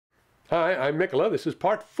Hi, I'm Mikola. This is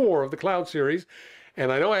part 4 of the Cloud series,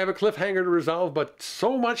 and I know I have a cliffhanger to resolve, but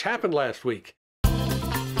so much happened last week.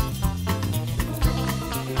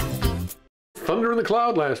 Thunder in the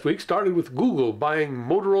cloud last week started with Google buying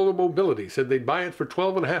Motorola Mobility. Said they'd buy it for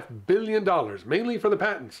 $12.5 billion, mainly for the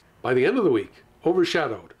patents. By the end of the week,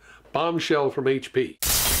 overshadowed. Bombshell from HP.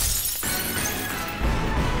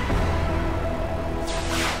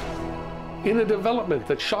 In a development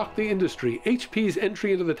that shocked the industry, HP's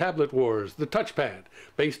entry into the tablet wars, the TouchPad,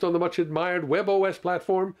 based on the much-admired WebOS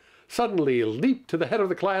platform, suddenly leaped to the head of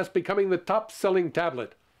the class, becoming the top-selling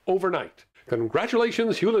tablet overnight.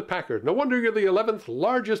 Congratulations, Hewlett Packard. No wonder you're the 11th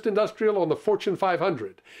largest industrial on the Fortune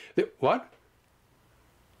 500. What?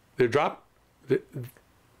 They're dropping the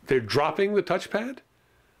TouchPad?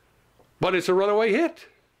 But it's a runaway hit.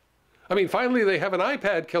 I mean, finally they have an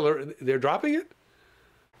iPad killer. They're dropping it?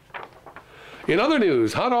 In other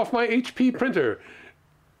news, hot off my HP printer.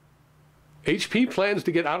 HP plans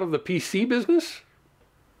to get out of the PC business?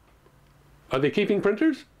 Are they keeping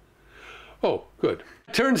printers? Oh, good.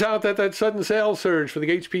 Turns out that sudden sales surge for the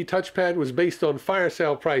HP TouchPad was based on fire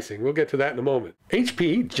sale pricing. We'll get to that in a moment.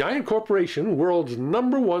 HP, giant corporation, world's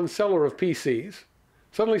 #1 seller of PCs,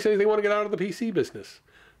 suddenly says they want to get out of the PC business.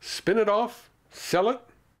 Spin it off, sell it.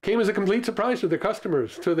 Came as a complete surprise to their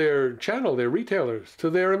customers, to their channel, their retailers,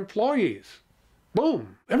 to their employees.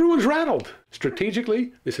 Boom! Everyone's rattled.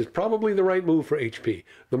 Strategically, this is probably the right move for HP.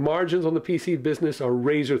 The margins on the PC business are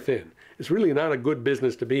razor thin. It's really not a good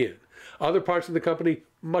business to be in. Other parts of the company,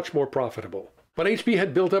 much more profitable. But HP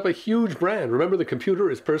had built up a huge brand. Remember, the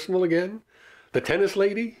computer is personal again? The tennis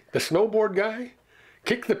lady? The snowboard guy?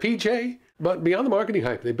 KickthePJ? But beyond the marketing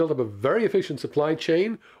hype, they built up a very efficient supply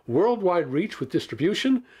chain, worldwide reach with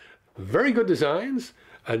distribution, very good designs,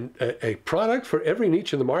 a product for every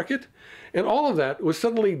niche in the market, and all of that was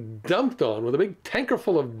suddenly dumped on with a big tanker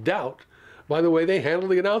full of doubt by the way they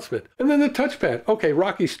handled the announcement. And then the TouchPad, okay,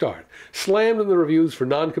 rocky start, slammed in the reviews for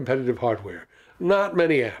non-competitive hardware. Not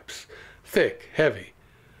many apps, thick, heavy.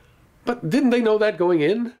 But didn't they know that going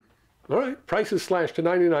in? All right, prices slashed to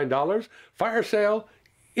 $99, fire sale,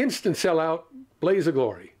 instant sellout, blaze of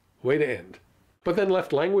glory, way to end. But then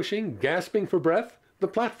left languishing, gasping for breath, the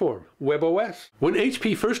platform, WebOS. When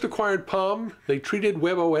HP first acquired Palm, they treated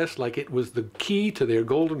WebOS like it was the key to their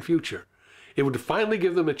golden future. It would finally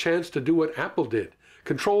give them a chance to do what Apple did,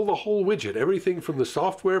 control the whole widget, everything from the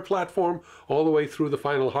software platform all the way through the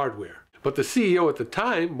final hardware. But the CEO at the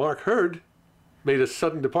time, Mark Hurd, made a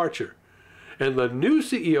sudden departure. And the new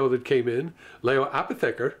CEO that came in, Leo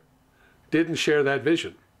Apotheker, didn't share that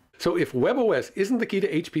vision. So if WebOS isn't the key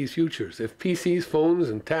to HP's futures, if PCs, phones,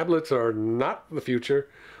 and tablets are not the future,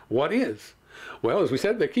 what is? Well, as we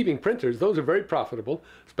said, they're keeping printers. Those are very profitable,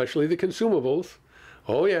 especially the consumables.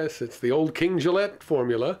 Oh yes, it's the old King Gillette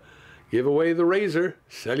formula. Give away the razor,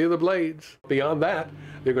 sell you the blades. Beyond that,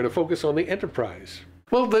 they're going to focus on the enterprise.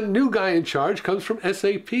 Well, the new guy in charge comes from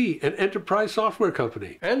SAP, an enterprise software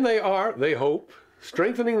company. And they are, they hope,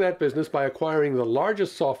 strengthening that business by acquiring the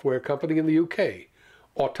largest software company in the UK,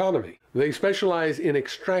 Autonomy. They specialize in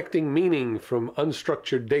extracting meaning from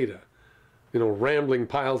unstructured data. You know, rambling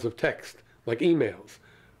piles of text, like emails,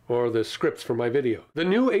 or the scripts for my video. The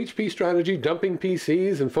new HP strategy, dumping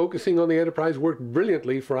PCs and focusing on the enterprise, worked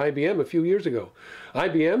brilliantly for IBM a few years ago.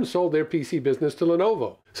 IBM sold their PC business to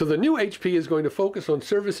Lenovo. So the new HP is going to focus on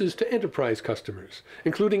services to enterprise customers,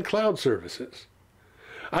 including cloud services.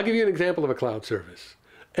 I'll give you an example of a cloud service.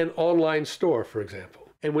 An online store, for example.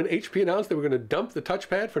 And when HP announced they were going to dump the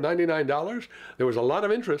TouchPad for $99, there was a lot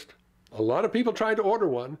of interest. A lot of people tried to order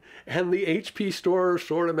one, and the HP store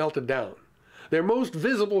sort of melted down. Their most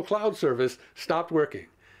visible cloud service stopped working.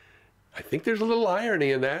 I think there's a little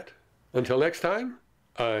irony in that. Until next time,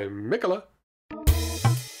 I'm Mikola.